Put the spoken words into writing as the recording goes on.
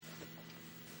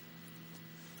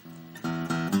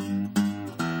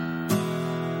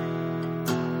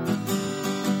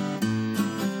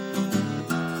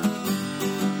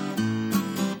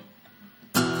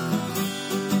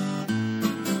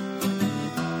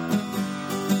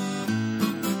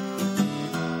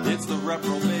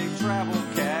Reprobate Travel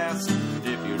Cast.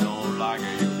 If you don't like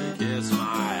it, you can kiss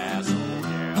my ass. Oh,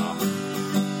 yeah.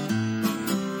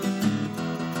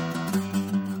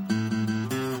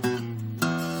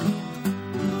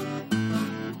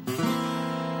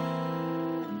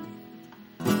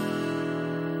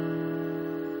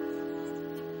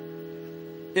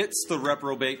 It's the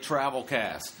Reprobate Travel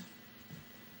Cast.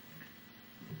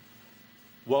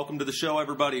 Welcome to the show,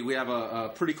 everybody. We have a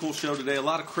pretty cool show today. A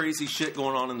lot of crazy shit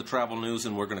going on in the travel news,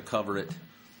 and we're going to cover it.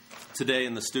 Today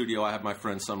in the studio, I have my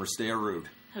friend Sommer Sterud.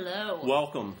 Hello.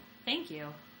 Welcome. Thank you.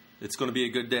 It's going to be a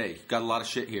good day. Got a lot of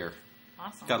shit here.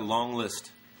 Awesome. Got a long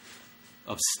list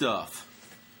of stuff.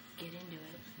 Get into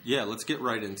it. Yeah, let's get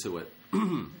right into it.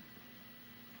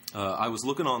 I was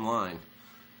looking online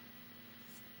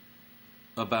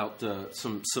about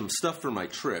some stuff for my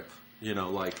trip. You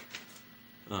know, like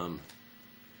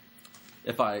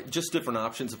just different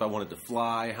options. If I wanted to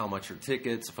fly, how much are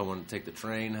tickets? If I wanted to take the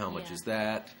train, how much is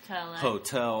that? To LA.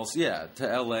 Hotels, yeah,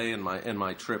 to LA and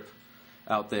my trip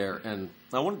out there. And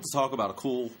I wanted to talk about a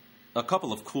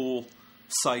couple of cool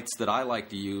sites that I like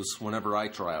to use whenever I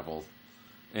travel,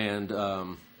 and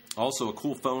also a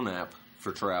cool phone app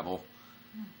for travel,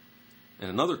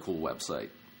 and another cool website.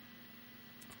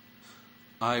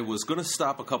 I was going to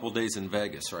stop a couple days in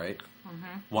Vegas, right?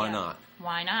 Mm-hmm. Why not?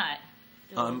 Why not?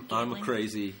 I'm a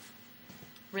crazy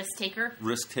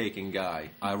risk-taking guy.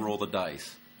 I roll the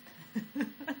dice.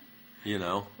 You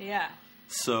know? Yeah.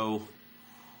 So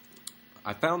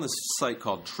I found this site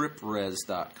called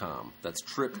TripRes.com. That's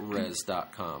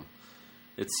TripRes.com.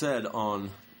 It said on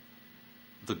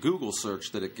the Google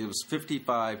search that it gives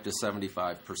 55 to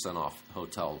 75% off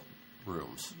hotel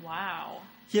rooms. Wow.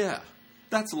 Yeah.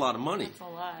 That's a lot of money. That's a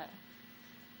lot.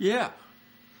 Yeah.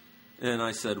 And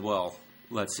I said, well,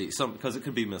 let's see. Because it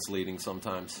could be misleading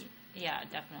sometimes. Yeah,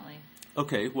 definitely.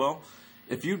 Okay, well,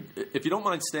 if you don't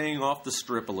mind staying off the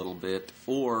strip a little bit,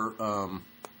 or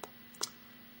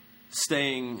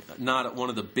staying not at one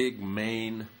of the big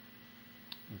main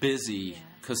busy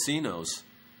casinos,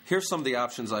 here's some of the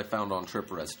options I found on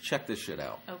TripRes. Check this shit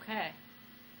out. Okay.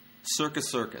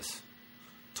 Circus,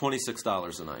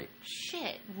 $26 a night.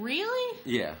 Shit, really?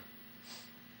 Yeah.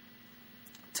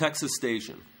 Texas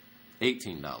Station,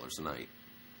 $18 a night.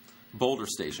 Boulder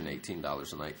Station,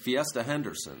 $18 a night. Fiesta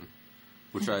Henderson,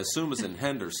 which I assume is in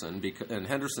Henderson, and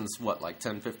Henderson's, like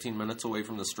 10, 15 minutes away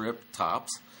from the strip,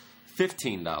 tops,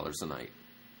 $15 a night.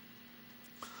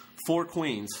 Four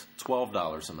Queens,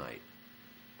 $12 a night.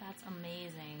 That's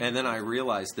amazing. And then I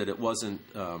realized that it wasn't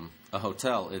a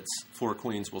hotel. It's Four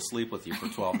Queens will sleep with you for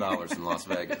 $12 in Las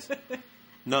Vegas.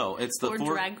 No, it's the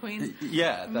four drag queens.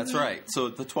 Yeah, that's right. So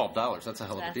the $12, that's a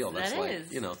hell of a deal. That's like, is.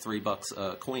 $3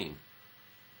 a queen.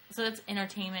 So it's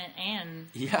entertainment and...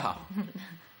 Yeah.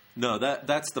 No,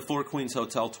 that's the Four Queens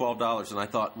Hotel, $12. And I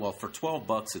thought, well, for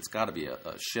 $12, it's got to be a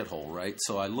shithole, right?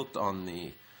 So I looked on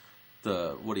the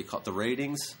what do you call it, the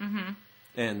ratings,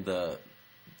 and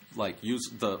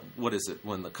what is it,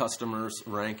 when the customers'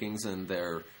 rankings and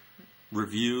their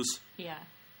reviews. Yeah.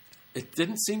 It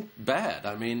didn't seem bad.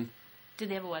 I mean... Did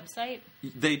they have a website?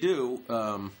 They do.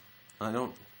 I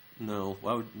don't know.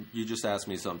 Why would you just ask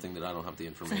me something that I don't have the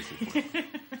information for?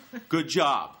 Good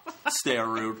job,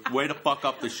 Sterud. Way to fuck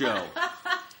up the show.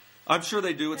 I'm sure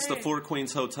they do. It's the Four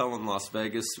Queens Hotel in Las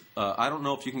Vegas. I don't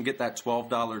know if you can get that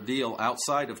 $12 deal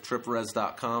outside of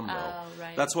TripRes.com, though. Oh,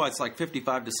 right. That's why it's like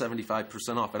 55 to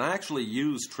 75% off. And I actually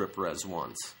used TripRes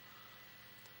once.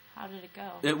 How did it go?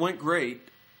 It went great.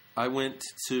 I went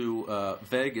to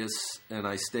Vegas, and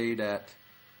I stayed at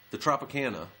the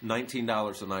Tropicana,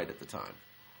 $19 a night at the time.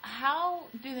 How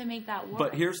do they make that work?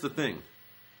 But here's the thing.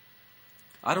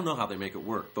 I don't know how they make it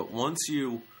work, but once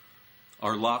you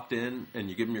are locked in and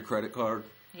you give them your credit card,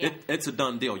 it's a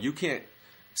done deal. You can't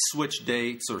switch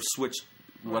dates or switch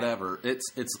whatever. Right.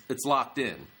 It's locked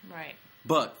in. Right.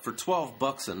 But for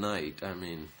 $12 a night, I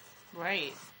mean...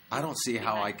 Right. I don't see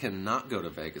how I can not go to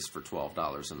Vegas for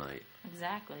 $12 a night.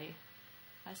 Exactly.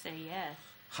 I say yes.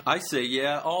 I say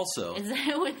yeah also. Is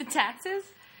that with the taxes?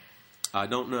 I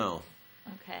don't know.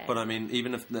 Okay. But I mean,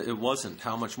 even if it wasn't,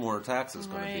 how much more are taxes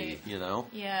going to be, you know?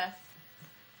 Yeah.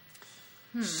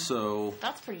 So...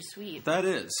 That's pretty sweet. That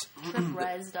is.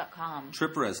 TripRes.com.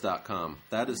 TripRes.com.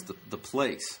 That is the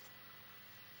place.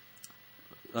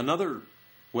 Another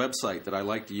website that I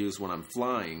like to use when I'm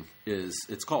flying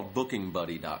it's called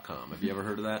BookingBuddy.com. Have you ever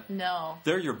heard of that? No.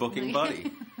 They're your booking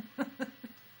buddy.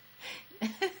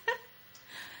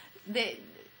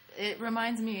 It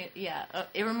reminds me,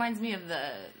 it reminds me of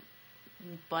the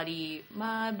buddy,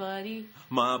 my buddy.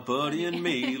 My buddy and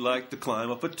me like to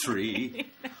climb up a tree.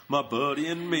 My buddy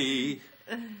and me.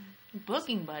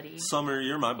 Booking buddy. Summer,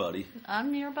 you're my buddy.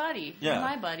 I'm your buddy. Yeah. You're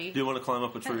my buddy. Do you want to climb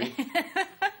up a tree?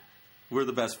 We're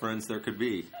the best friends there could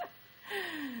be.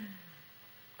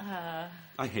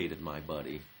 I hated my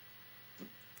buddy.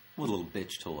 What a little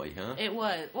bitch toy, huh? It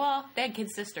was. Well, they had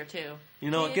kid's sister, too.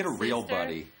 You know, get a real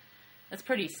buddy. That's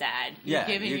pretty sad. You're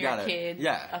giving your kid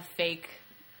a fake...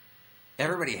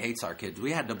 Everybody hates our kids.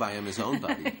 We had to buy him his own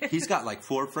buddy. He's got like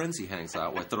 4 friends he hangs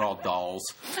out with. They're all dolls.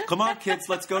 Come on, kids,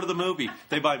 let's go to the movie.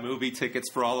 They buy movie tickets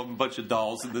for all of them, a bunch of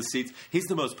dolls in the seats. He's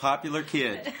the most popular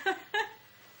kid.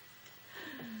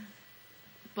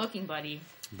 Booking Buddy.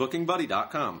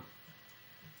 BookingBuddy.com.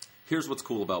 Here's what's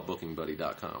cool about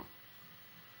BookingBuddy.com.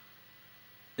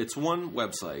 It's one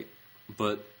website,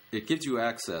 but it gives you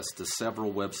access to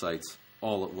several websites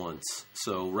all at once.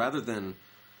 So rather than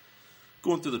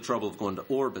going through the trouble of going to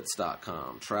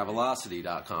Orbitz.com,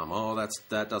 Travelocity.com.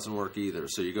 That doesn't work either.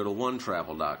 So you go to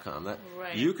OneTravel.com.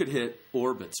 Right. You could hit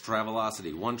Orbitz,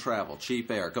 Travelocity, One Travel, Cheap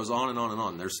Air. It goes on and on and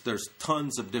on. There's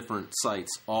tons of different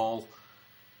sites all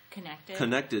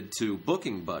connected to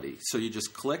Booking Buddy. So you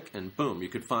just click and boom, you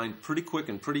could find pretty quick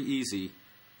and pretty easy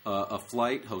a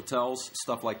flight, hotels,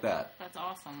 stuff like that. That's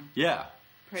awesome. Yeah.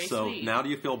 Pretty so sweet. Now do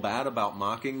you feel bad about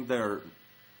mocking their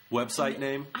website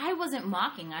name? I wasn't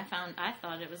mocking. I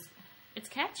thought it's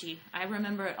catchy. I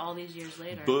remember it all these years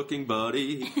later. Booking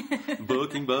Buddy,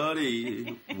 Booking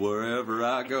Buddy, wherever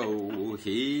I go,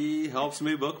 he helps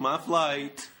me book my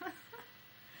flight.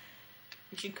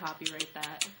 You should copyright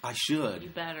that. I should. You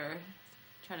better.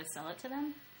 Try to sell it to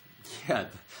them? Yeah,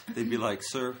 they'd be like,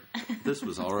 sir, this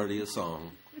was already a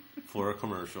song for a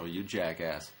commercial, you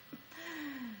jackass.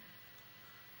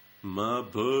 My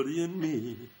buddy and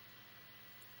me.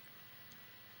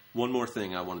 One more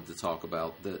thing I wanted to talk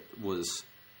about that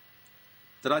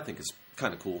I think is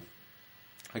kind of cool.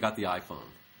 I got the iPhone.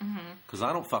 Because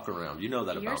I don't fuck around. You know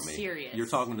that about me. You're serious. You're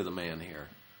talking to the man here.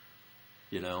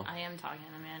 You know? I am talking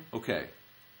to the man. Okay.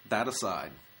 That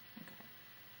aside. Okay.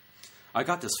 I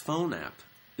got this phone app.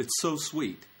 It's so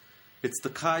sweet. It's the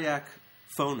Kayak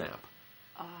phone app.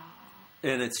 Oh.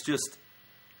 And it's just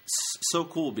so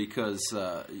cool because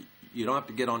you don't have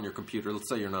to get on your computer. Let's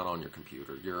say you're not on your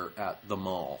computer. You're at the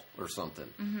mall or something.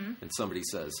 And somebody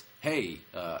says, hey,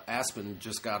 Aspen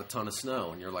just got a ton of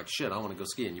snow. And you're like, shit, I want to go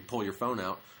ski. And you pull your phone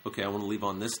out. Okay, I want to leave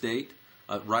on this date.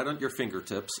 Right on your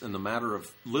fingertips. In the matter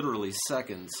of literally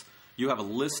seconds, you have a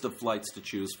list of flights to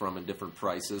choose from in different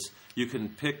prices. You can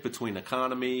pick between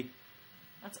economy,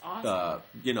 that's awesome.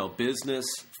 Business,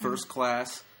 first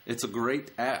class. It's a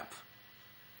great app.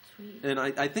 Sweet. And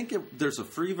I think there's a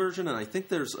free version, and I think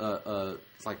there's a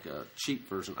cheap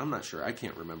version. I'm not sure. I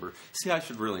can't remember. See, I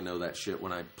should really know that shit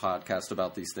when I podcast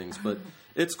about these things. But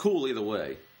it's cool either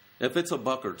way. If it's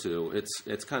 $1 or $2,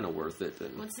 it's kind of worth it.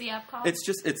 And what's the app called?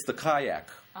 It's the Kayak.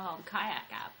 Oh, the Kayak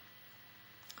app.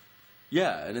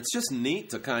 Yeah, and it's just neat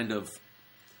to kind of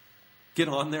get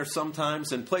on there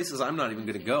sometimes in places I'm not even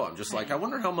going to go. I'm just like, I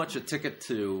wonder how much a ticket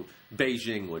to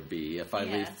Beijing would be if I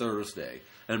leave Thursday.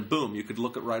 And boom, you could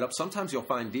look it right up. Sometimes you'll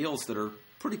find deals that are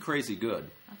pretty crazy good.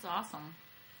 That's awesome.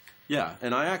 Yeah,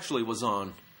 and I actually was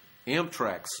on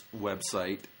Amtrak's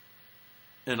website,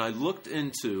 and I looked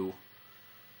into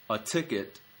a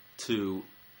ticket to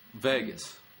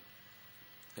Vegas.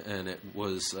 And it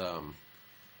was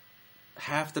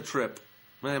half the trip.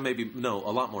 A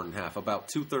lot more than half. About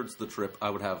 2/3 of the trip, I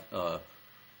would have a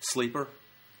sleeper.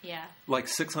 Yeah. Like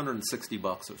 $660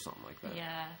 or something like that.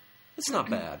 Yeah. It's not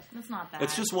bad. It's not bad.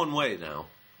 It's just one way now.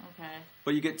 Okay.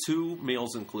 But you get 2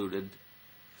 meals included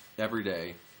every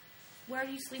day. Where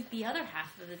do you sleep the other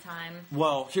half of the time?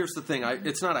 Well, here's the thing.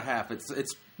 It's not a half.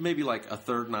 It's maybe like a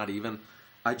third, not even.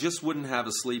 I just wouldn't have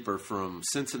a sleeper from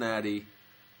Cincinnati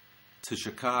to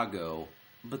Chicago,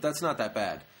 but that's not that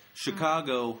bad.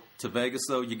 Chicago to Vegas,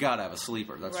 though, you got to have a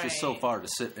sleeper. That's just so far to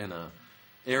sit in a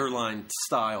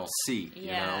airline-style seat,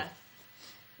 you know?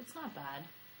 It's not bad.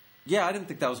 Yeah, I didn't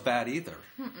think that was bad either.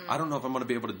 I don't know if I'm going to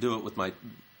be able to do it with my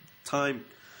time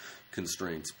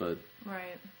constraints, but...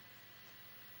 Right.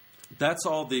 That's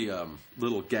all the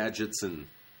little gadgets and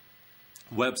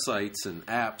websites and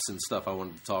apps and stuff I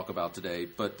wanted to talk about today.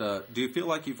 But do you feel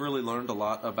like you've really learned a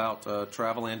lot about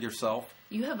travel and yourself?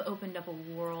 You have opened up a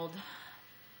world.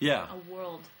 Yeah. A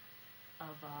world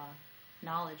of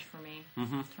knowledge for me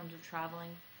in terms of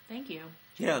traveling. Thank you.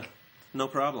 Yeah, no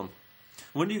problem.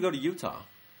 When do you go to Utah?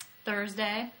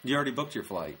 Thursday. You already booked your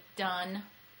flight? Done.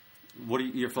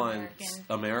 You're flying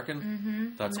American?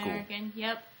 Mm-hmm. That's American,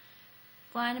 yep.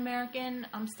 Flying American.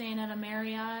 I'm staying at a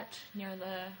Marriott near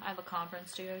I have a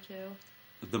conference to go to.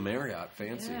 The Marriott,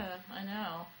 fancy. Yeah, I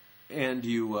know. And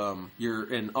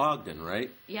you're in Ogden,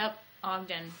 right? Yep.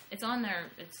 Ogden. It's on there.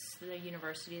 It's the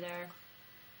university there.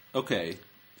 Okay.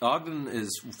 Ogden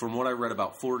is, from what I read,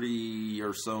 about 40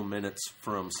 or so minutes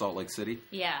from Salt Lake City.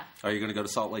 Yeah. Are you going to go to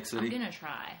Salt Lake City? I'm going to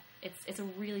try. It's a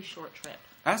really short trip.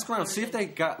 Ask around. See if they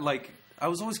got, like... I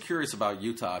was always curious about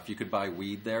Utah, if you could buy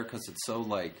weed there, because it's so,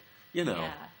 like, you know.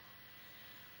 Yeah.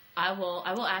 I will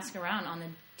ask around on the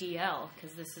DL,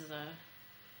 because this is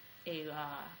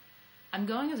I'm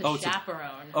going as a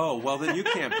chaperone. Well, then you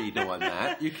can't be doing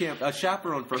that. You can't... A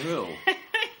chaperone for who?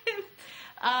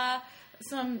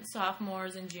 Some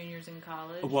sophomores and juniors in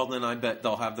college. Well, then I bet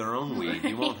they'll have their own weed.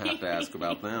 You won't have to ask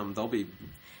about them.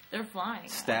 They're flying.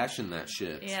 Stashing that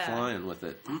shit. Yeah. Flying with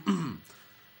it.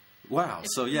 Wow.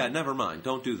 So, yeah, never mind.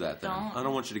 Don't do that then. I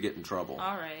don't want you to get in trouble.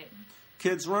 All right.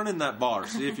 Kids, run in that bar.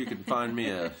 See if you can find me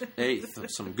an eighth of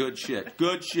some good shit.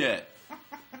 Good shit.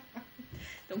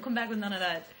 Don't come back with none of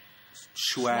that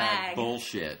Swag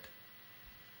bullshit.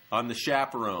 I'm the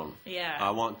chaperone. Yeah.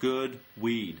 I want good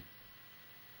weed.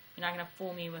 You're not going to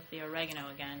fool me with the oregano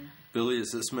again. Billy,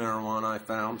 is this marijuana I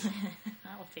found?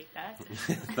 I'll take that.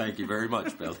 Thank you very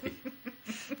much, Billy.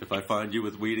 If I find you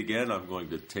with weed again, I'm going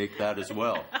to take that as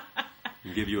well.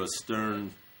 And give you a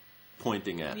stern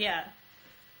pointing at. Yeah.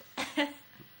 All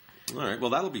right.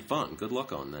 Well, that'll be fun. Good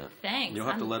luck on that. Thanks. You'll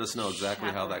have to let us know exactly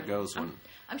how that goes.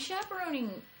 I'm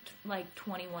chaperoning, like,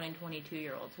 21 and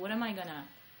 22-year-olds. What am I going to...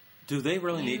 Do they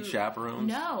really need chaperones?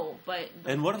 No, but...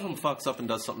 And what if them fucks up and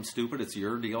does something stupid? It's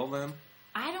your deal then?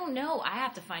 I don't know. I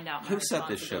have to find out my Who set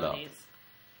this shit up?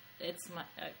 It's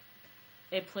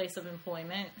a place of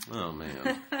employment. Oh,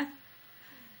 man.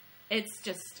 It's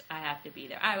just, I have to be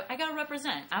there. I got to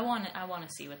represent. I want to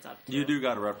see what's up to. You do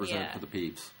got to represent for the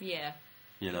peeps. Yeah.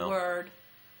 You know? Word.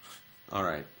 All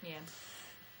right. Yeah.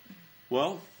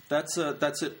 Well... That's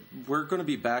it. We're going to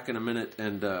be back in a minute,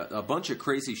 and a bunch of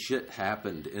crazy shit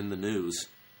happened in the news,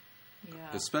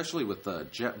 especially with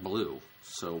Jet Blu.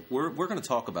 So we're going to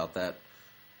talk about that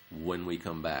when we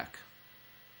come back.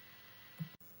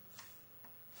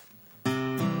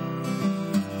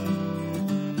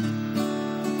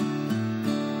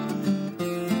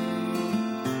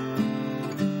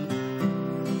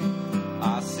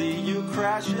 I see you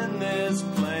crashing this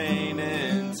plane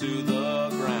into the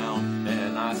ground,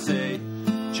 and I say,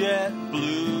 Jet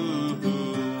Blu.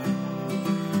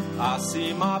 I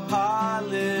see my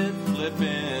pilot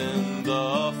flipping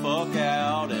the fuck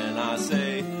out, and I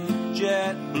say,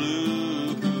 Jet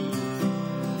Blu.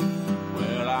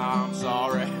 Well, I'm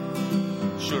sorry,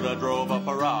 shoulda drove a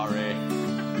Ferrari,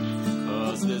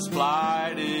 'cause this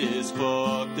flight is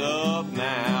fucked up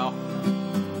now.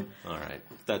 All right,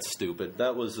 that's stupid.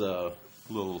 That was a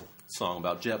little song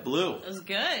about Jet Blu. It was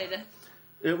good.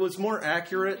 It was more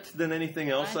accurate than anything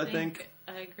else, I think.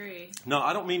 I agree. No,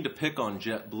 I don't mean to pick on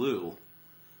Jet Blu.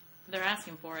 They're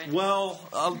asking for it. Well,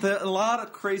 a lot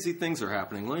of crazy things are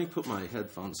happening. Let me put my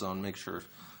headphones on, make sure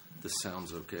this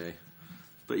sounds okay.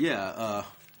 But yeah,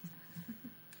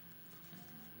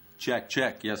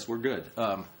 check. Yes, we're good.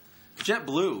 Jet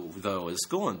Blu, though, is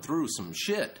going through some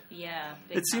shit. Yeah.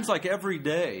 It seems like every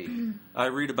day I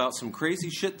read about some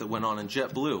crazy shit that went on in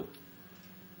Jet Blu.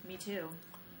 Me too.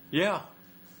 Yeah.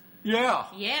 Yeah.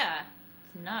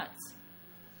 It's nuts.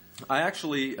 I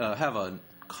actually have a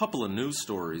couple of news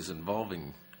stories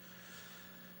involving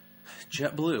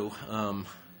Jet Blu.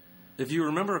 If you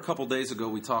remember a couple days ago,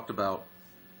 we talked about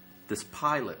this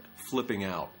pilot flipping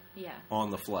out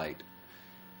on the flight.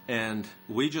 And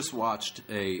we just watched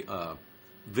a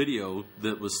video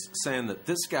that was saying that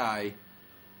this guy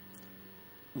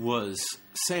was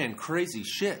saying crazy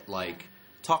shit, like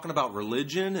talking about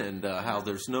religion and how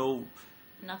there's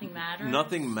nothing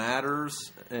matters,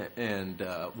 and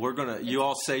we're gonna. You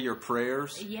all say your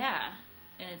prayers. Yeah,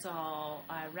 and it's all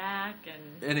Iraq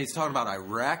and he's talking about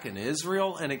Iraq and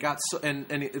Israel, and it got so, and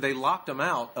they locked him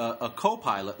out. A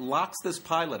co-pilot locks this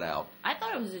pilot out. I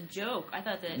thought it was a joke. I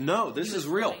thought that no, this is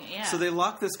real. So they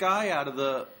locked this guy out of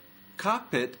the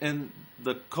cockpit, and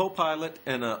the co-pilot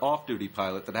and an off-duty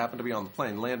pilot that happened to be on the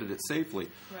plane landed it safely.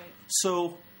 Right.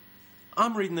 So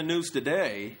I'm reading the news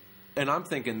today. And I'm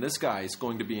thinking this guy is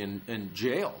going to be in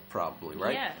jail, probably,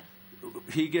 right? Yeah.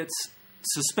 He gets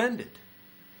suspended.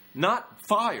 Not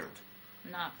fired.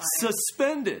 Not fired.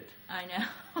 Suspended. I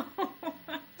know.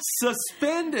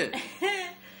 Suspended.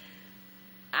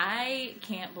 I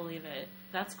can't believe it.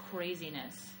 That's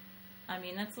craziness. I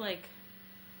mean, that's like...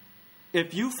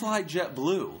 If you fly Jet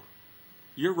Blu,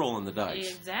 you're rolling the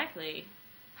dice. Exactly.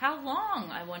 How long,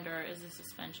 I wonder, is the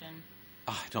suspension?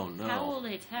 I don't know. How will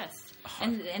they test?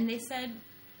 And they said,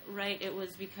 right, it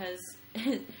was because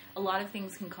a lot of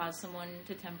things can cause someone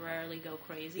to temporarily go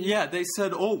crazy. Yeah, they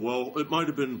said, oh, well, it might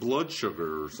have been blood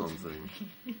sugar or something.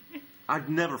 I'd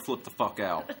never flip the fuck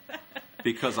out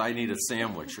because I need a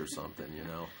sandwich or something, you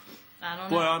know. I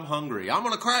don't know. Boy, I'm hungry. I'm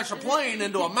going to crash a plane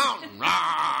into a mountain.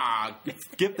 Ah!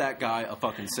 Give that guy a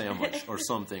fucking sandwich or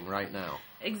something right now.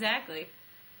 Exactly.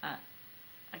 I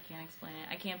can't explain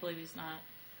it. I can't believe he's not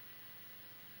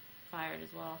fired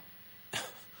as well.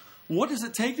 What does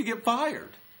it take to get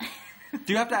fired?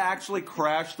 Do you have to actually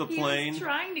crash the plane? He's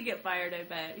trying to get fired, I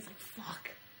bet. He's like,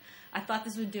 fuck. I thought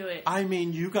this would do it. I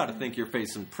mean, you got to think you're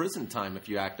facing prison time if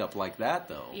you act up like that,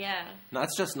 though. Yeah.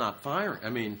 That's just not firing. I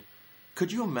mean,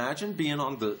 could you imagine being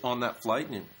on that flight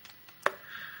and...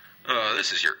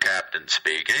 This is your captain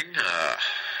speaking.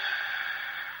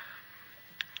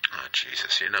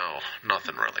 Jesus, you know,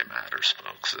 nothing really matters,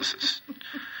 folks. This is...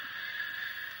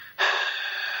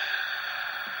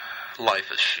 Life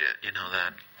is shit, you know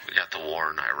that? We got the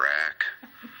war in Iraq.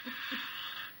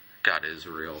 Got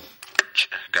Israel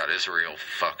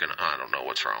fucking... I don't know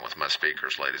what's wrong with my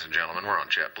speakers, ladies and gentlemen. We're on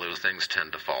Jet Blu. Things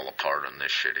tend to fall apart on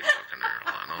this shitty fucking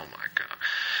airline. Oh, my God.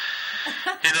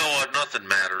 You know what? Nothing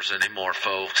matters anymore,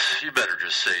 folks. You better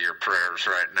just say your prayers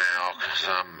right now, because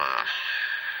I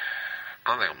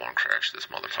think I'm going to crash this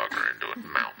motherfucker into a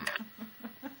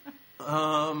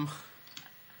mountain.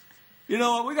 You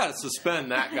know what? We got to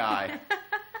suspend that guy.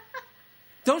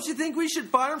 Don't you think we should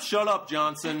fire him? Shut up,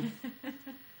 Johnson.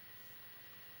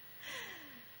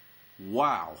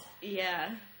 Wow.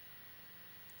 Yeah.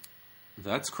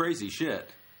 That's crazy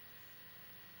shit.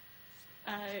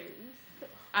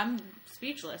 I'm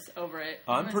speechless over it.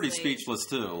 I'm pretty honestly. speechless,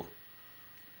 too.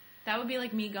 That would be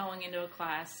like me going into a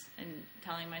class and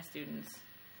telling my students.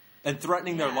 And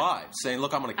threatening their lives, saying,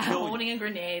 look, I'm going to kill you. Holding a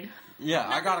grenade. Yeah,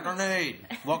 I got a grenade.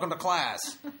 Welcome to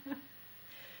class.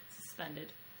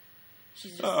 Suspended.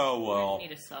 She's just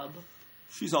need a sub.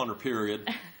 She's on her period.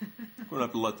 We're going to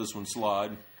have to let this one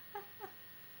slide.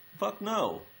 Fuck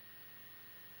no.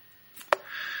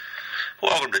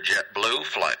 Welcome to Jet Blu,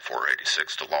 Flight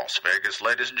 486 to Las Vegas.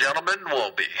 Ladies and gentlemen,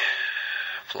 we'll be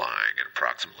flying at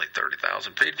approximately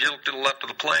 30,000 feet. If you look to the left of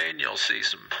the plane, you'll see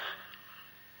some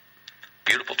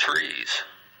beautiful trees.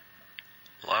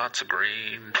 Lots of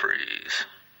green trees.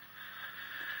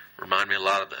 Remind me a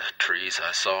lot of the trees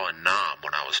I saw in Nam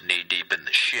when I was knee-deep in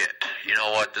the shit. You know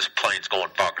what? This plane's going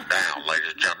fucking down,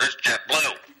 ladies and gentlemen. This is Jet Blu.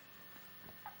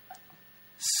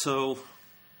 So,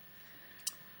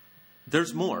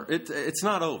 there's more. It's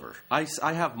not over. I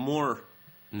have more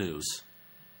news.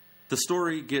 The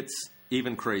story gets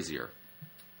even crazier.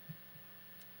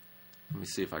 Let me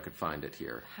see if I can find it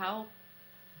here. How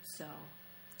so?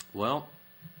 Well,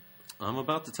 I'm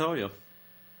about to tell you,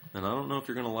 and I don't know if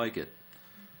you're going to like it.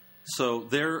 So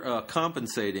they're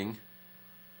compensating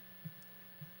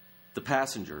the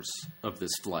passengers of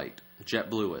this flight.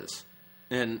 JetBlue is.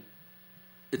 And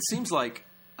it seems like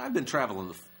I've been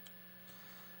traveling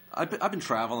I've been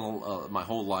traveling my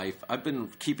whole life. I've been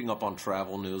keeping up on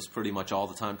travel news pretty much all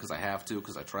the time because I have to,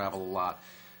 because I travel a lot.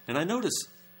 And I notice,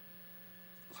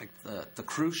 like, the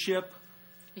cruise ship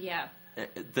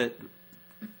that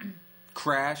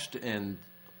crashed and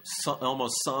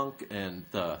almost sunk, and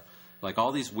like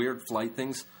all these weird flight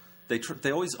things,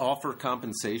 they always offer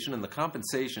compensation, and the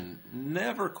compensation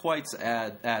never quite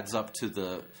adds up to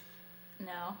the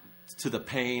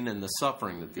pain and the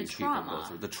suffering that these people go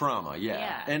through. The trauma,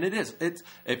 yeah. And it's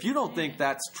if you don't think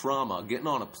that's trauma, getting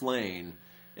on a plane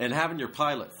and having your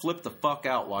pilot flip the fuck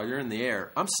out while you're in the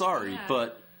air, I'm sorry,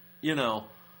 but, you know,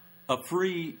 a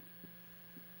free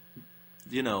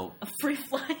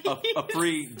flight, a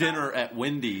free dinner at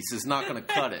Wendy's is not going to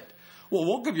cut it. Well,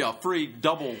 we'll give you a free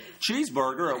double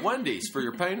cheeseburger at Wendy's for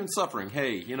your pain and suffering.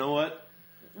 Hey, you know what?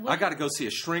 I got to go see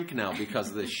a shrink now because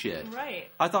of this shit. Right.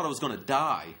 I thought I was going to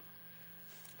die.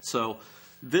 So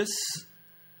this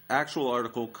actual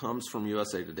article comes from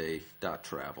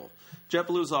usatoday.travel.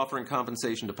 JetBlue is offering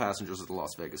compensation to passengers at the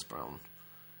Las Vegas-bound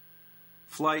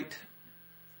flight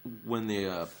when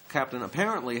the captain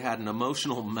apparently had an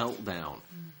emotional meltdown.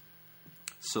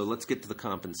 So let's get to the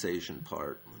compensation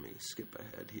part. Let me skip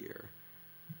ahead here.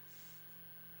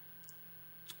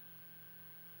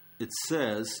 It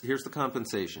says, here's the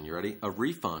compensation. You ready? A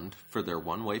refund for their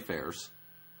one-way fares.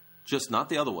 Just not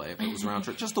the other way if it was round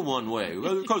trip. Just the one way.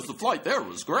 Because the flight there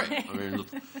was great. I mean,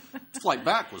 the flight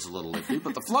back was a little iffy,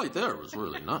 but the flight there was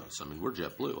really nice. I mean, we're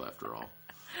JetBlue after all.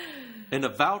 And a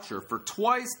voucher for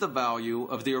twice the value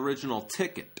of the original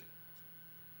ticket.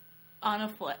 On a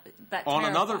flight. On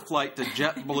another flight to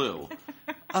JetBlue.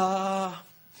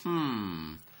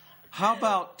 How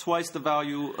about twice the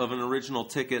value of an original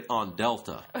ticket on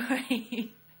Delta?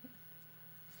 Right.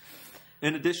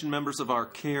 In addition, members of our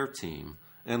care team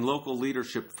and local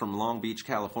leadership from Long Beach,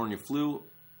 California flew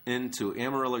into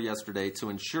Amarillo yesterday to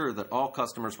ensure that all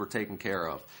customers were taken care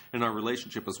of. And our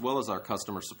relationship, as well as our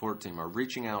customer support team, are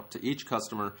reaching out to each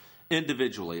customer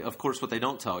individually. Of course, what they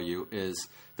don't tell you is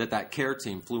that care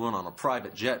team flew in on a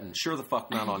private jet, and sure the fuck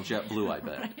not on Jet Blu, I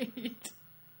bet.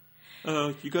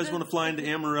 Right. You guys want to fly into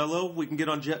Amarillo? We can get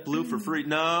on Jet Blu for free.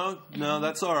 No,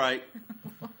 that's all right.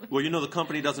 Well, the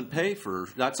company doesn't pay for...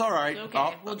 That's all right.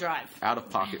 Okay, we'll drive. Out of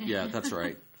pocket. Yeah, that's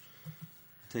right.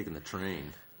 Taking the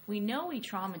train. We know we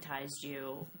traumatized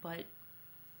you, but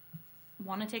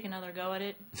want to take another go at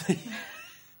it?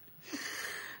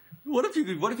 What if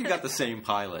you got the same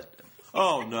pilot?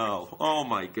 Oh, no. Oh,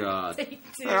 my God. Hey,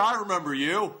 I remember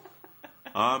you.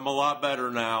 I'm a lot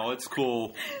better now. It's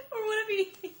cool. Or what if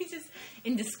he's just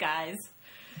in disguise?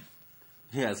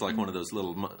 He has like one of those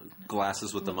little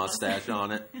glasses with the mustache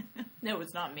on it. No,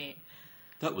 it's not me.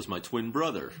 That was my twin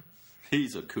brother.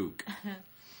 He's a kook.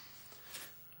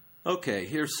 Okay,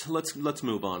 let's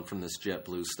move on from this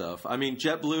JetBlue stuff. I mean,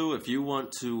 JetBlue, if you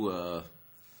want to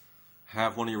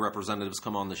have one of your representatives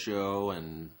come on the show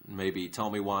and maybe tell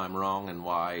me why I'm wrong and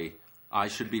why I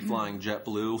should be flying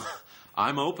JetBlue,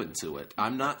 I'm open to it.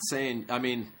 I'm not saying, I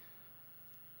mean,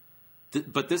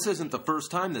 but this isn't the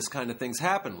first time this kind of thing's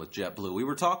happened with JetBlue. We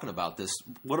were talking about this.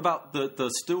 What about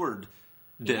the steward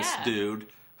dude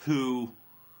who...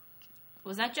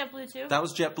 Was that JetBlue too? That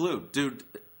was JetBlue. Dude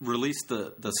released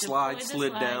the slide,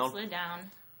 slid down.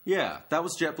 Yeah, that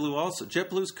was JetBlue also.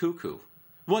 JetBlue's cuckoo.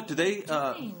 What, do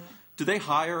they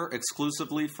hire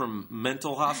exclusively from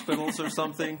mental hospitals or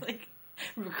something? Like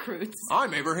recruits.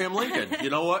 I'm Abraham Lincoln. You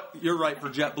know what? You're right for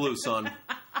JetBlue, son.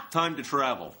 Time to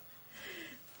travel.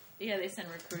 Yeah, they send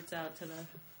recruits out to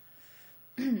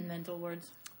the mental wards.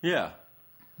 Yeah.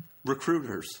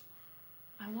 Recruiters.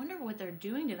 I wonder what they're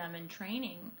doing to them in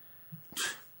training.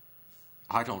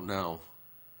 I don't know.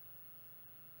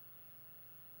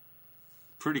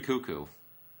 Pretty cuckoo.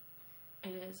 It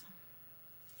is.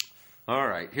 All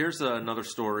right, here's another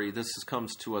story. This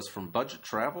comes to us from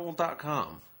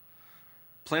budgettravel.com.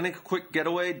 Planning a quick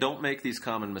getaway? Don't make these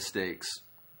common mistakes.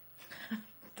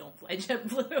 Don't fly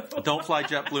JetBlue. Don't fly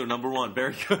JetBlue, number one.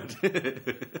 Very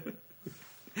good.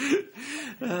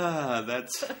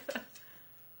 That's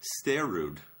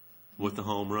Sterud with the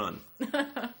home run.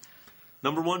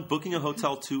 Number one, booking a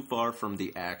hotel too far from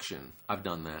the action. I've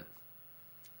done that.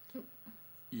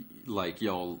 Like,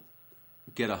 you'll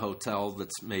get a hotel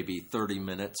that's maybe 30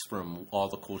 minutes from all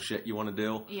the cool shit you want to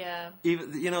do. Yeah.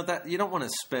 Even that you don't want to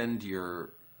spend your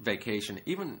vacation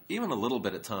even a little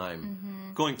bit of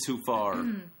time going too far,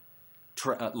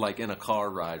 like in a car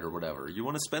ride or whatever. You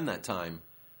want to spend that time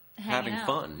having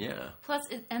fun. Yeah. Plus,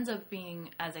 it ends up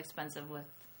being as expensive with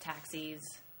taxis.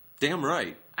 Damn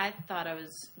right. I thought I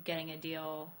was getting a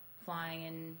deal flying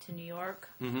into New York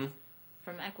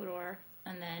from Ecuador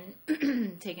and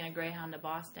then taking a Greyhound to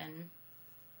Boston.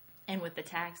 And with the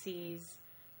taxis,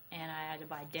 and I had to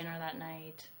buy dinner that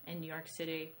night in New York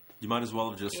City. You might as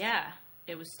well have just... Yeah,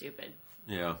 it was stupid.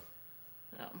 Yeah.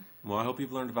 So. Well, I hope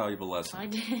you've learned a valuable lesson. I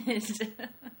did.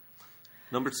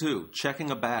 Number two,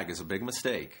 checking a bag is a big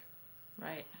mistake.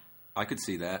 Right. I could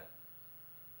see that.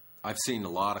 I've seen a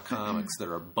lot of comics that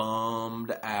are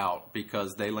bummed out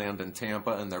because they land in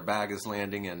Tampa and their bag is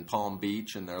landing in Palm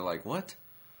Beach, and they're like, what?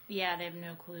 Yeah, they have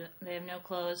no clue. They have no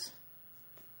clothes.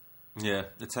 Yeah,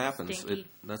 it happens.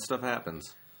 That stuff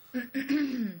happens.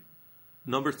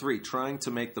 Number three, trying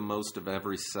to make the most of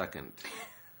every second.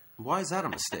 Why is that a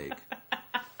mistake?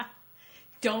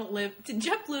 Don't live... Did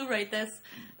JetBlue write this?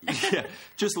 Yeah,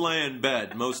 just lay in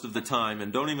bed most of the time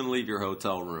and don't even leave your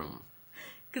hotel room.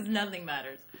 Because nothing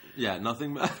matters. Yeah,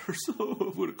 nothing matters.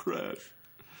 Oh, what a crash.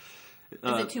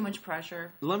 Is it too much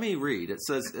pressure? Let me read. It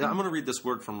says, I'm going to read this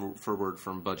word for word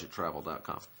from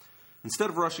budgettravel.com.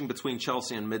 Instead of rushing between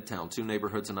Chelsea and Midtown, two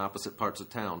neighborhoods in opposite parts of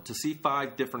town, to see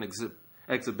 5 different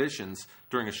exhibitions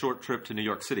during a short trip to New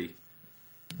York City.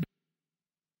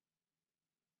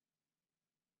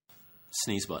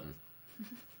 Sneeze button.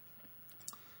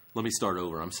 Let me start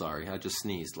over. I'm sorry. I just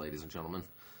sneezed, ladies and gentlemen.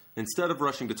 Instead of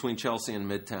rushing between Chelsea and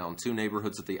Midtown, two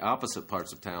neighborhoods at the opposite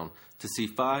parts of town, to see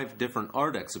 5 different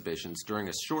art exhibitions during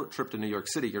a short trip to New York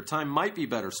City, your time might be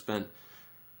better spent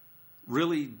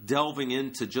really delving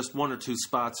into just 1 or 2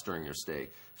 spots during your stay.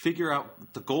 Figure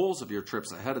out the goals of your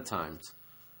trips ahead of time.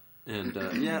 And,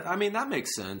 yeah, I mean, that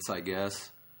makes sense, I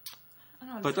guess.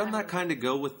 But doesn't that kind of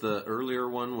go with the earlier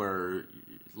one where,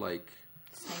 like...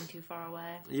 Staying too far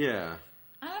away? Yeah.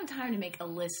 I don't have time to make a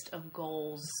list of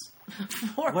goals.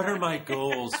 What are my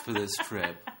goals for this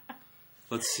trip?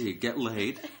 Let's see. Get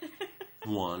laid.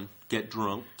 1. Get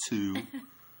drunk. 2.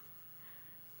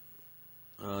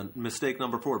 Mistake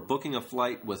number 4, booking a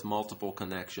flight with multiple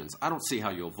connections. I don't see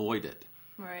how you avoid it.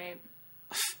 Right.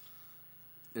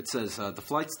 It says the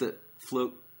flights that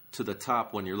float to the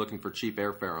top when you're looking for cheap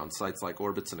airfare on sites like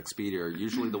Orbitz and Expedia are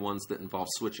usually the ones that involve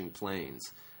switching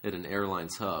planes at an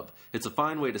airline's hub. It's a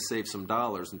fine way to save some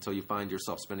dollars until you find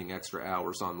yourself spending extra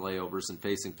hours on layovers and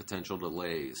facing potential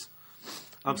delays.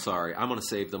 I'm sorry. I'm going to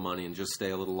save the money and just stay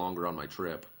a little longer on my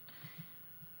trip.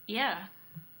 Yeah.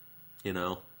 You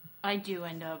know? I do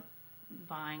end up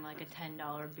buying like a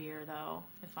 $10 beer, though,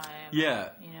 if I am,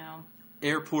 you know.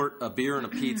 Airport, a beer and a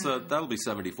pizza, that'll be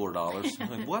 $74. I'm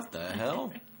like, what the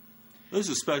hell? This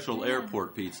is special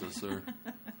airport pizza, sir.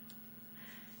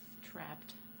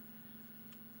 Trapped.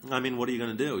 I mean, what are you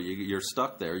going to do? You're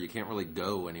stuck there. You can't really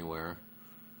go anywhere.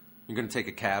 You're going to take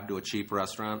a cab to a cheap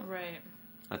restaurant? Right.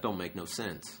 That don't make no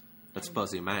sense. That's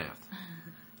fuzzy math.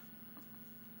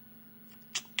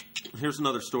 Here's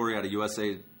another story out of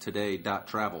USA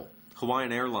Today.travel.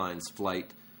 Hawaiian Airlines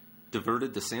flight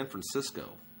diverted to San Francisco.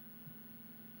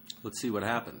 Let's see what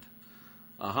happened.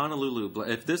 A Honolulu...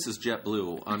 If this is Jet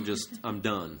Blu, I'm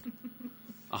done.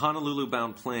 A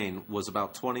Honolulu-bound plane was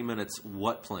about 20 minutes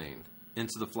plane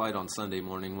into the flight on Sunday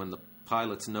morning when the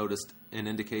pilots noticed an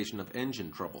indication of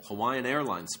engine trouble. Hawaiian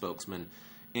Airlines spokesman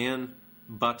Ann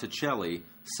Botticelli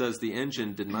says the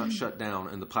engine did not shut down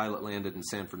and the pilot landed in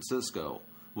San Francisco,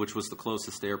 which was the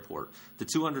closest airport. The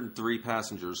 203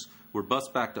 passengers were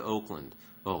bused back to Oakland.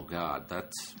 Oh, God,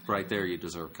 that's right there. You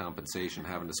deserve compensation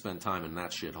having to spend time in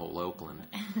that shithole Oakland.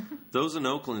 Those in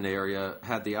Oakland area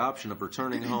had the option of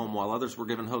returning home while others were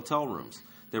given hotel rooms.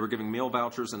 They were giving meal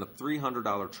vouchers and a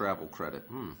 $300 travel credit.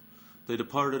 They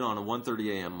departed on a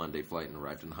 1:30 a.m. Monday flight and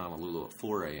arrived in Honolulu at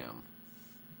 4 a.m.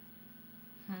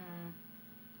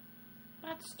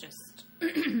 That's just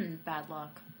bad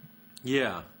luck.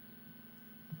 Yeah.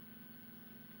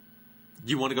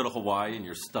 You want to go to Hawaii and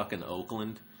you're stuck in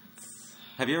Oakland?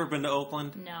 Have you ever been to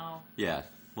Oakland? No. Yeah.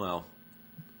 Well,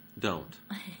 don't.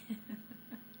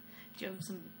 Do you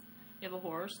have a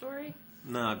horror story?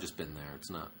 No, I've just been there. It's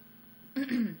not.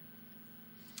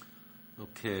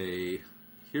 Okay.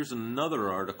 Here's another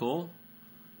article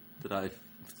that I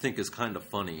think is kind of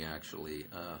funny, actually.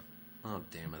 Oh,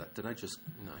 damn it. Did I just...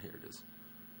 No, here it is.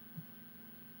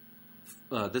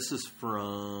 This is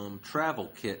from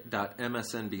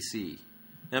travelkit.msnbc.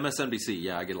 MSNBC,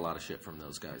 yeah, I get a lot of shit from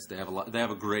those guys. They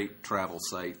have a great travel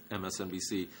site, MSNBC.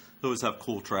 They always have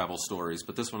cool travel stories,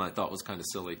 but this one I thought was kind of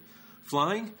silly.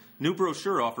 Flying? New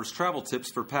brochure offers travel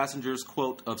tips for passengers,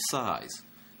 quote, of size.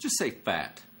 Just say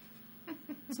fat.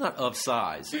 It's not of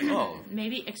size. Oh.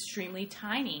 Maybe extremely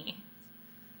tiny.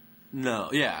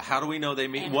 No, yeah. How do we know they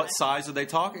mean... What size are they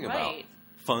talking about?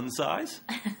 Fun size?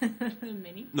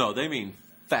 Mini? No, they mean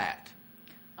fat.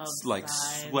 Of like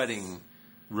size. Sweating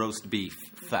roast beef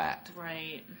fat.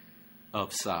 Right.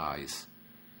 Of size.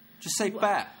 Just say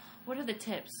fat. What are the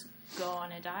tips? Go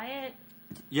on a diet?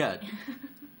 Yeah.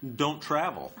 Don't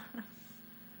travel.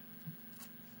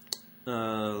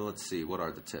 Let's see. What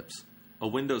are the tips? A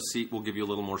window seat will give you a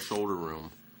little more shoulder room,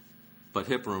 but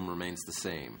hip room remains the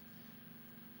same.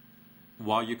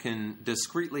 While you can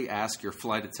discreetly ask your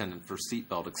flight attendant for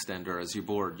seatbelt extender as you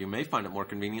board, you may find it more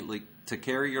conveniently to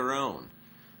carry your own.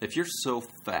 If you're so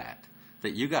fat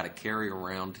that you got to carry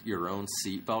around your own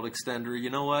seatbelt extender, you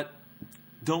know what?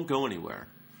 Don't go anywhere.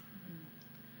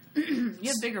 You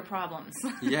have bigger problems.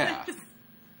 Yeah.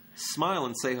 Smile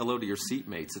and say hello to your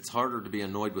seatmates. It's harder to be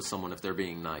annoyed with someone if they're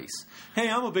being nice. Hey,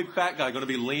 I'm a big fat guy going to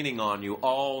be leaning on you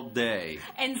all day.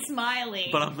 And smiling.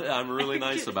 But I'm really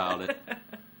nice about it.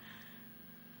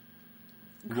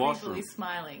 Creepily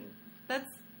smiling. That's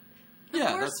the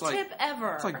worst tip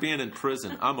ever. It's like being in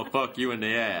prison. I'm going to fuck you in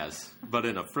the ass, but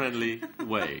in a friendly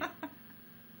way.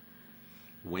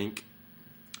 Wink.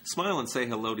 Smile and say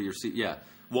hello to your seat. Yeah.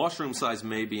 Washroom size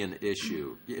may be an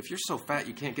issue. If you're so fat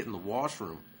you can't get in the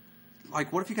washroom.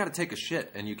 Like, what if you got to take a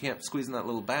shit and you can't squeeze in that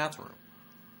little bathroom?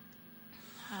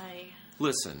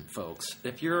 Listen, folks,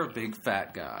 if you're a big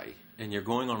fat guy and you're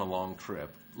going on a long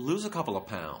trip, lose a couple of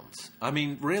pounds. I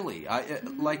mean, really.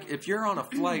 Like, if you're on a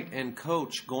flight and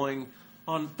coach going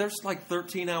on, there's like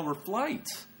 13-hour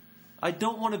flights. I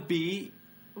don't want to be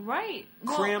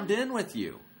crammed in with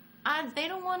you. They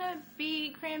don't want to be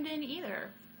crammed in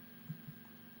either.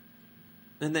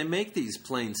 And they make these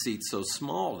plane seats so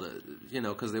small, that, you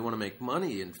know, because they want to make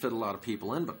money and fit a lot of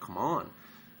people in, but come on.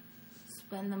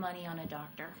 Spend the money on a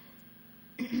doctor.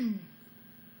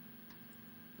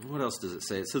 What else does it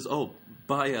say? It says,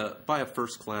 buy a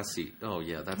first class seat. Oh,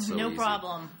 yeah, that's so easy. No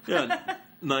problem. Yeah,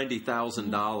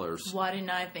 $90,000. Why didn't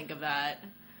I think of that?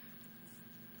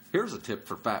 Here's a tip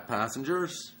for fat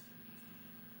passengers.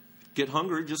 get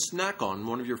hungry, just snack on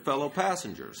one of your fellow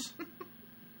passengers.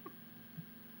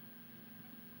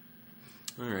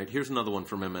 All right, here's another one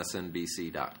from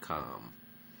MSNBC.com.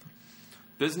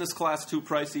 Business class too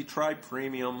pricey, try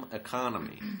premium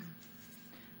economy.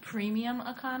 Premium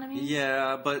economy?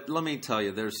 Yeah, but let me tell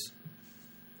you,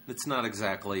 it's not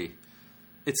exactly,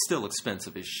 it's still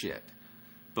expensive as shit.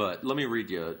 But let me read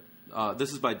you,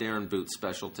 this is by Darren Boots,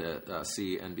 specialty at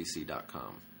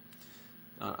CNBC.com.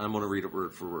 I'm going to read it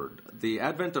word for word. The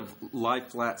advent of lie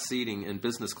flat seating in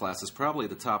business class is probably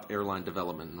the top airline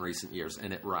development in recent years,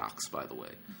 and it rocks, by the way.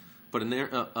 But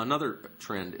another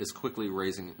trend is quickly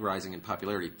rising in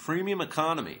popularity. Premium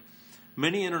economy.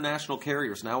 Many international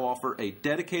carriers now offer a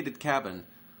dedicated cabin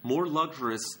more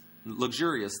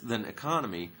luxurious than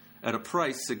economy at a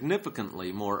price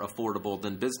significantly more affordable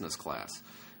than business class.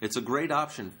 It's a great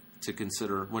option to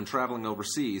consider when traveling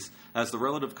overseas, as the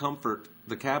relative comfort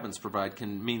the cabins provide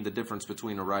can mean the difference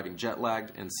between arriving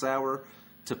jet-lagged and sour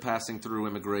to passing through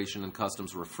immigration and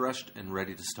customs refreshed and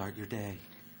ready to start your day.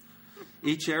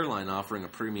 Each airline offering a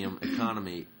premium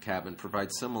economy cabin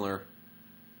provides similar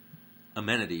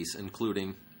amenities,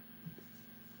 including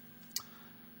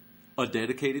a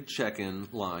dedicated check-in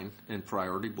line and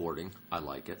priority boarding. I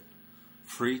like it.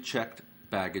 Free checked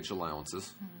baggage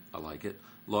allowances. I like it.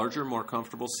 Larger, more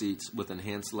comfortable seats with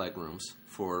enhanced leg rooms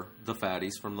for the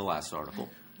fatties from the last article.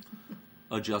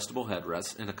 Adjustable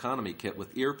headrests, an economy kit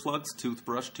with earplugs,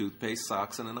 toothbrush, toothpaste,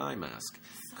 socks, and an eye mask.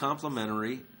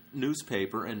 Complimentary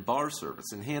newspaper and bar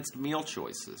service, enhanced meal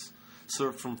choices,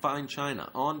 served from fine china,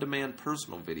 on-demand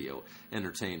personal video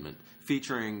entertainment,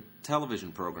 featuring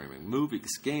television programming,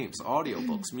 movies, games,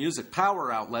 audiobooks, music,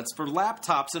 power outlets for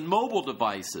laptops and mobile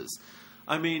devices.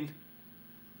 I mean,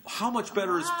 how much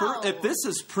better is if this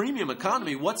is premium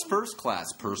economy? What's first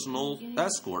class? Personal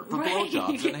escort for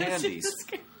blowjobs and handies.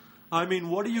 I mean,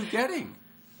 what are you getting?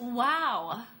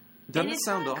 Wow. Doesn't it it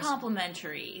sound not awesome?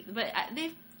 Complimentary, but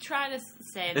they try to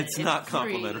say that it's not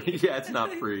complimentary. Yeah, it's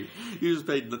not free. You just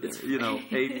paid,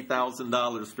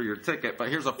 $80,000 for your ticket, but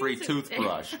here's a free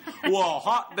toothbrush. Whoa,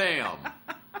 hot damn!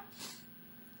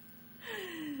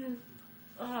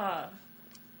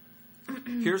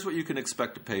 Here's what you can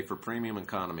expect to pay for premium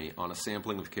economy on a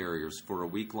sampling of carriers for a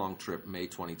week-long trip, May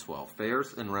 2012.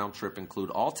 Fares and round trip include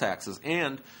all taxes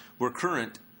and were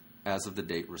current as of the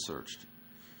date researched.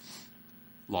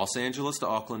 Los Angeles to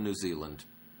Auckland, New Zealand.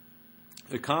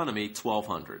 Economy,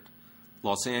 $1,200.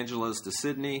 Los Angeles to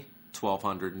Sydney,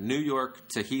 $1,200. New York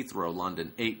to Heathrow,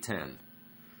 London, $810.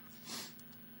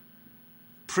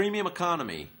 Premium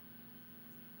economy.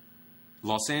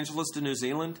 Los Angeles to New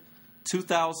Zealand,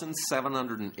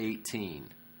 $2,718.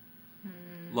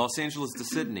 Los Angeles to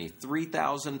Sydney,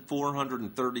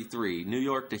 $3,433. New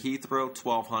York to Heathrow,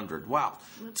 $1,200. Wow,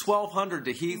 $1,200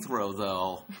 to Heathrow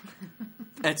though.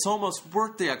 It's almost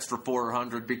worth the extra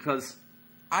 $400 because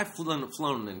I've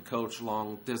flown in coach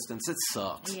long distance. It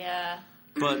sucks. Yeah.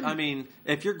 But I mean,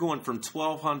 if you're going from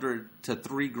 $1,200 to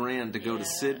 $3,000 to go to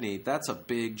Sydney, that's a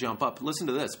big jump up. Listen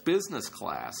to this: business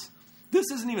class. This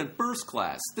isn't even first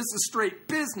class. This is straight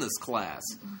business class.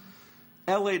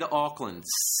 L.A. to Auckland,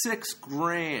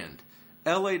 $6,000.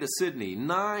 L.A. to Sydney,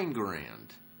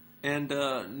 $9,000. And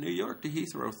New York to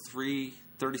Heathrow,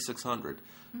 $3,600.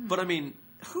 But I mean,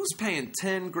 who's paying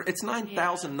 $10,000? It's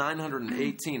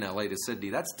 $9,918. L.A. to Sydney.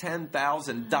 That's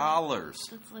 $10,000.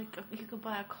 That's like you could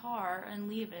buy a car and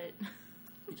leave it.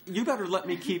 You better let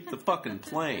me keep the fucking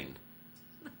plane.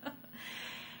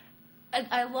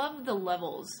 I love the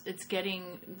levels. It's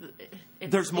getting...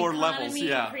 There's more levels,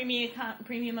 yeah.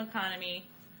 Premium economy.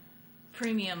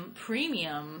 Premium.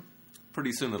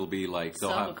 Pretty soon it'll be like...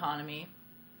 Sub-economy.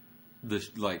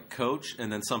 Like coach,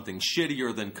 and then something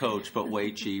shittier than coach, but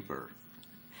way cheaper.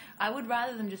 I would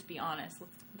rather them just be honest.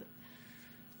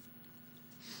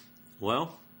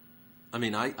 Well, I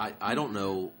mean, I don't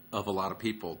know of a lot of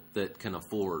people that can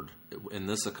afford, in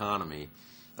this economy,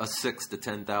 a $6,000 to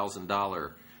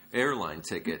 $10,000 airline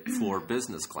ticket for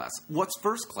business class. What's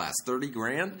first class?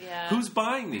 $30,000? Yeah. Who's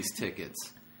buying these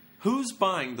tickets? Who's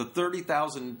buying the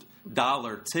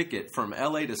 $30,000 ticket from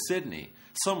LA to Sydney?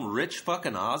 Some rich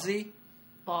fucking Aussie?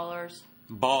 Ballers.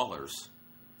 Aussie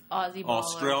ballers.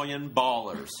 Australian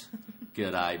ballers.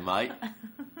 G'day, mate.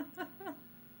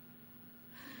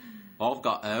 All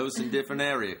got O's in different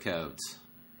area codes.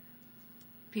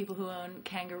 People who own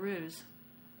kangaroos.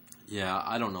 Yeah,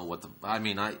 I don't know what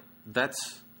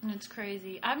that's... It's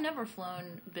crazy. I've never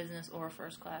flown business or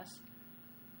first class.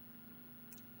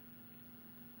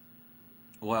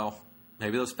 Well,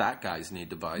 maybe those fat guys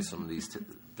need to buy some of these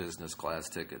business class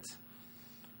tickets.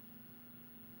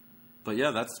 But yeah,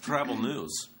 that's travel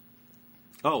news.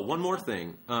 Oh, one more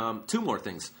thing. Two more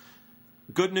things.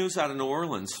 Good news out of New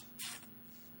Orleans.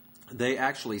 They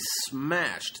actually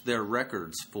smashed their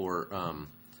records for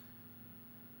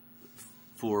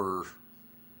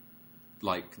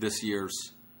like this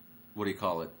year's, what do you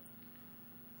call it?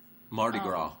 Mardi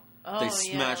Gras. They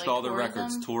smashed all their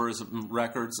records, tourism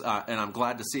records, and I'm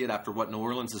glad to see it after what New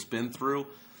Orleans has been through.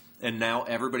 And now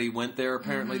everybody went there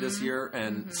apparently this year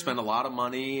and spent a lot of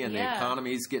money, and the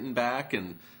economy's getting back,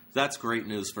 and that's great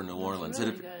news for New Orleans.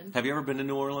 Really good. Have you ever been to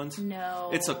New Orleans?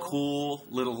 No. It's a cool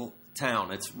little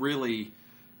town. It's really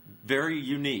very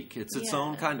unique. It's its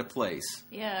own kind of place.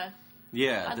 Yeah.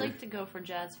 Yeah. I'd like to go for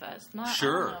Jazz Fest. Not,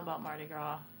 sure. I don't know about Mardi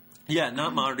Gras. Yeah,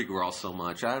 not Mardi Gras so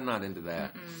much. I'm not into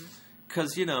that.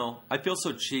 Because, I feel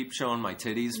so cheap showing my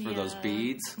titties for those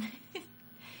beads.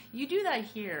 You do that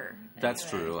here. That's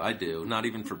true. I do. Not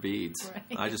even for beads.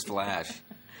 Right. I just flash.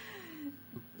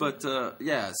 But, so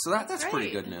that's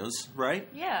pretty good news, right?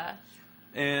 Yeah.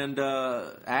 And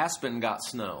Aspen got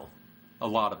snow. A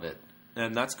lot of it.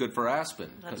 And that's good for Aspen.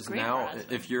 That's Because great now, for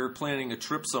Aspen. if you're planning a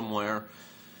trip somewhere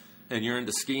and you're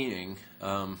into skiing,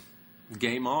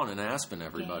 game on in Aspen,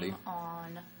 everybody. Game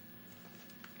on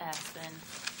Aspen.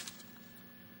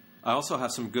 I also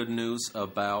have some good news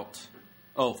about...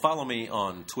 Oh, follow me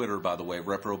on Twitter, by the way.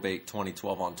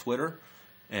 Reprobate2012 on Twitter.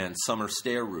 And Sommer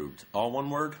Sterud. All one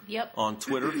word? Yep. On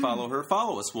Twitter. Follow her.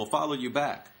 Follow us. We'll follow you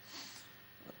back.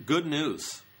 Good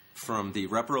news from the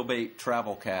Reprobate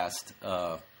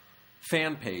Travelcast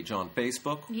fan page on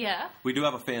Facebook. Yeah. We do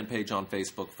have a fan page on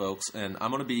Facebook, folks. And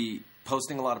I'm going to be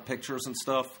posting a lot of pictures and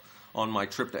stuff on my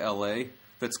trip to L.A.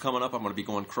 that's coming up. I'm going to be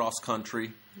going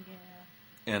cross-country. Yeah.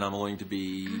 And I'm going to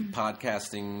be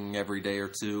podcasting every day or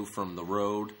two from the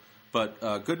road.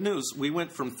 But good news, we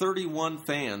went from 31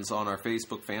 fans on our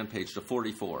Facebook fan page to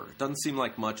 44. It doesn't seem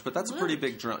like much, but that's a pretty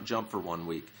big jump for 1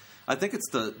 week. I think it's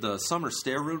the Sommer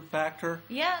Sterud factor.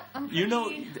 Yeah, I'm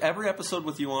pretty... every episode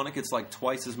with you on it gets like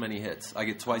twice as many hits. I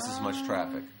get twice as much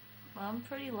traffic. Well, I'm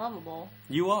pretty lovable.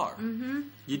 You are. Mm-hmm.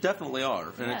 You definitely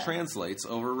are. And it translates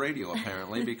over radio,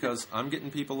 apparently, because I'm getting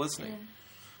people listening.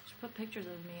 Yeah. Should put pictures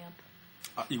of me up.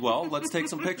 Well, let's take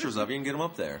some pictures of you and get them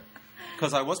up there.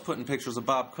 Because I was putting pictures of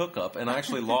Bob Cook up, and I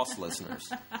actually lost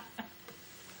listeners.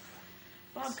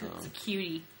 Bob Cook's a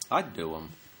cutie. I'd do him.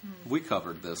 We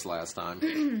covered this last time.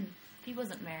 If he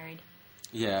wasn't married.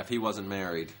 Yeah, if he wasn't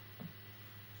married,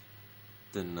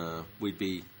 then we'd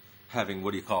be having,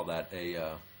 what do you call that,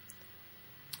 a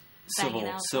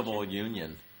civil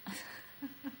union.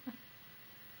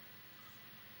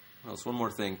 Well, there's one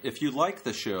more thing. If you like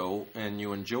the show and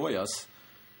you enjoy us,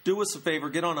 do us a favor,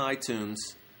 get on iTunes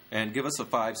and give us a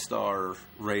 5-star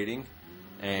rating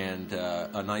and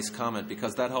a nice comment,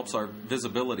 because that helps our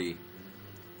visibility.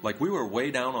 Like, we were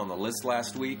way down on the list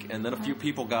last week, and then a few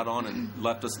people got on and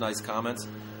left us nice comments.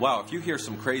 Wow, if you hear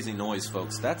some crazy noise,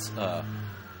 folks, that's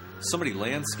somebody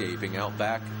landscaping out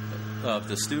back of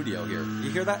the studio here. You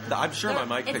hear that? I'm sure my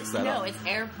mic picks that up. No, it's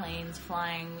airplanes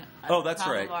flying Oh, that's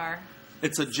top right. of our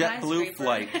It's a Jet Blu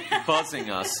flight buzzing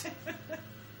us.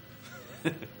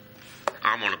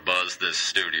 I'm going to buzz this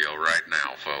studio right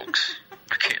now, folks.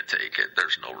 I can't take it.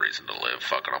 There's no reason to live.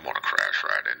 Fuck it, I'm going to crash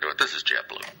right into it. This is Jet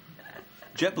Blu.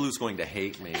 Jet Blu's going to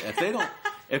hate me if they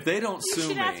don't You sue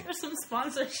should me. ask for some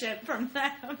sponsorship from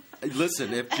them.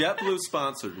 Listen, if Jet Blu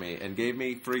sponsored me and gave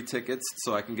me free tickets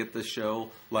so I can get this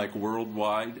show like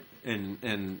worldwide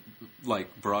and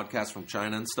like broadcast from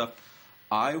China and stuff,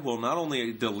 I will not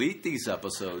only delete these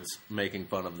episodes making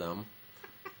fun of them,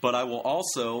 but I will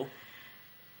also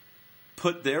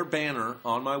put their banner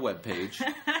on my webpage,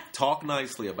 talk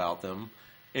nicely about them,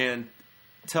 and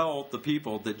tell the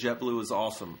people that JetBlue is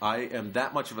awesome. I am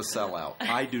that much of a sellout.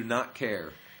 I do not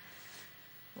care.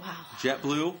 Wow.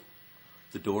 JetBlue,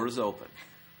 the door is open.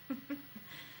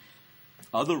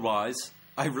 Otherwise,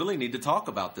 I really need to talk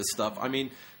about this stuff. I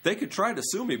mean, they could try to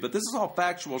sue me, but this is all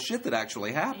factual shit that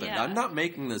actually happened. Yeah. I'm not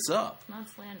making this up. It's not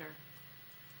slander.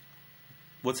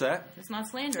 What's that? It's not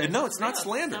slander. No, it's not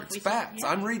slander. It's facts. Yeah.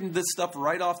 I'm reading this stuff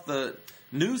right off the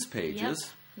news pages.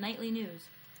 Yep. Nightly news.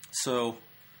 So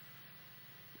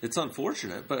it's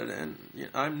unfortunate, but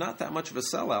I'm not that much of a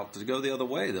sellout to go the other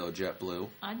way, though, JetBlue.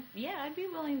 I'd be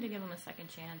willing to give them a second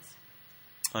chance.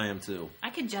 I am, too.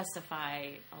 I could justify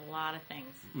a lot of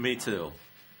things. Me, too.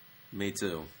 Me,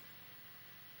 too.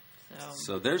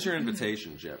 So there's your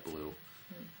invitation, JetBlue.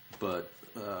 But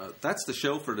that's the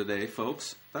show for today,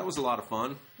 folks. That was a lot of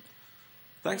fun.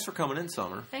 Thanks for coming in,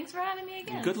 Summer. Thanks for having me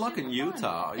again. Good luck in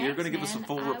Utah. Thanks, You're going to give us a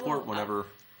full report whenever.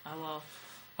 I will.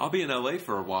 I'll be in LA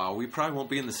for a while. We probably won't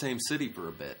be in the same city for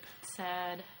a bit.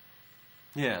 Sad.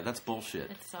 Yeah, that's bullshit.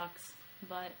 It sucks.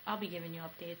 But I'll be giving you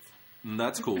updates.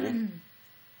 That's cool.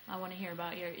 I want to hear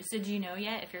about your... So do you know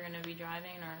yet if you're going to be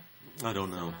driving or... I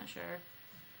don't know. I'm not sure.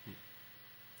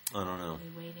 I don't know. I'll be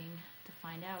waiting to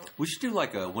find out. We should do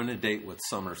like a win a date with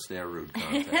Sommer Sterud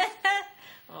contest.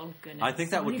 Oh, goodness. I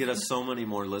think that would get us so many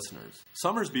more listeners.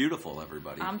 Summer's beautiful,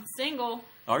 everybody. I'm single.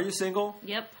 Are you single?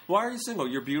 Yep. Why are you single?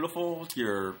 You're beautiful.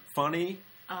 You're funny.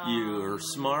 You're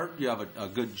smart. You have a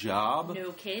good job.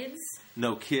 No kids.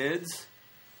 No kids.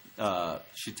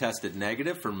 She tested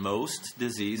negative for most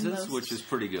diseases, which is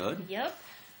pretty good. Yep.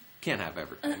 Can't have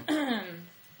everything.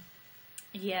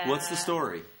 Yeah. What's the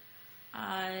story?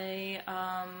 I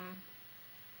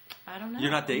don't know.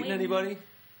 You're not dating anybody?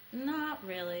 Not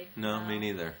really. No, me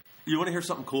neither. You want to hear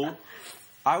something cool?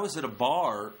 I was at a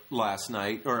bar last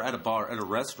night, or at a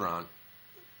restaurant,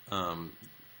 that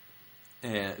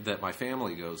my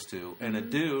family goes to, and a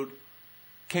dude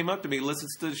came up to me,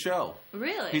 listens to the show.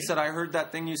 Really? He said, I heard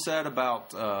that thing you said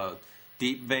about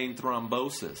deep vein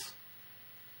thrombosis.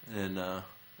 And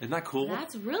isn't that cool?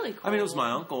 That's really cool. I mean, it was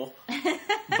my uncle,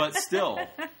 but still.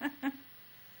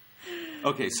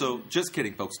 Okay, so just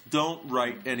kidding, folks. Don't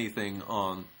write anything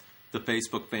on the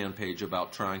Facebook fan page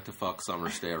about trying to fuck Sommer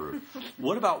Sterud.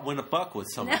 What about win a buck with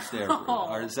Sommer Sterud?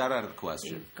 Or is that out of the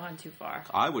question? You've gone too far.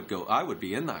 I would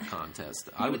be in that contest.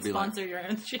 I would be sponsor your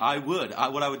own shit. I would.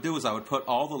 What I would do is I would put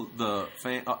all the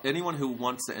fan, anyone who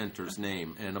wants to enter's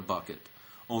name in a bucket.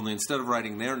 Only instead of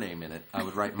writing their name in it, I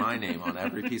would write my name on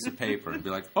every piece of paper and be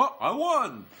like, "Oh, I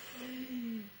won!"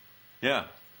 Yeah,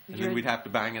 and then we'd have to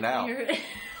bang it out. You're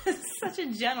such a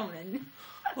gentleman.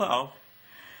 Well,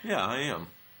 yeah, I am.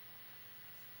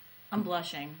 I'm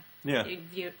blushing. Yeah.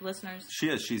 Listeners? She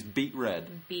is. She's beet red.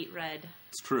 Beet red.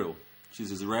 It's true.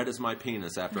 She's as red as my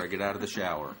penis after I get out of the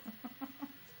shower.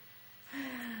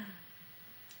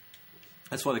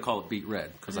 That's why they call it beet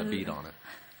red, because I beat on it.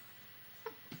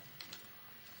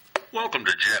 Welcome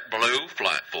to Jet Blu,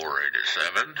 Flight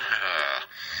 487.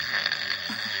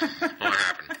 What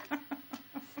happened?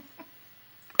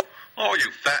 All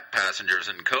you fat passengers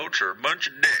in coach are a bunch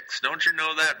of dicks. Don't you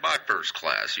know that? By first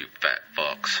class, you fat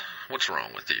fucks. What's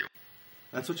wrong with you?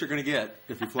 That's what you're going to get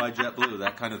if you fly JetBlue,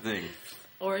 that kind of thing.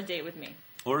 Or a date with me.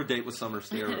 Or a date with Sommer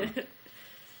Sterud.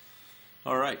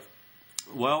 All right.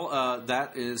 Well,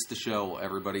 that is the show,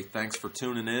 everybody. Thanks for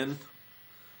tuning in.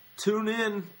 Tune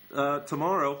in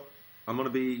tomorrow. I'm going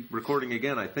to be recording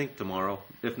again, I think, tomorrow,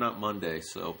 if not Monday.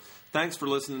 So thanks for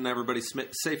listening, everybody.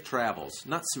 Safe travels.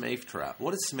 Not Smafe Travel.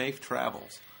 What is Smafe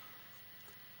Travels?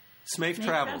 Smafe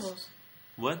Travels.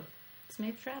 What?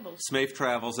 Smafe Travels. Smafe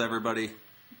Travels, everybody.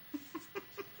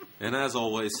 And as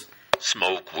always,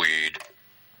 smoke weed.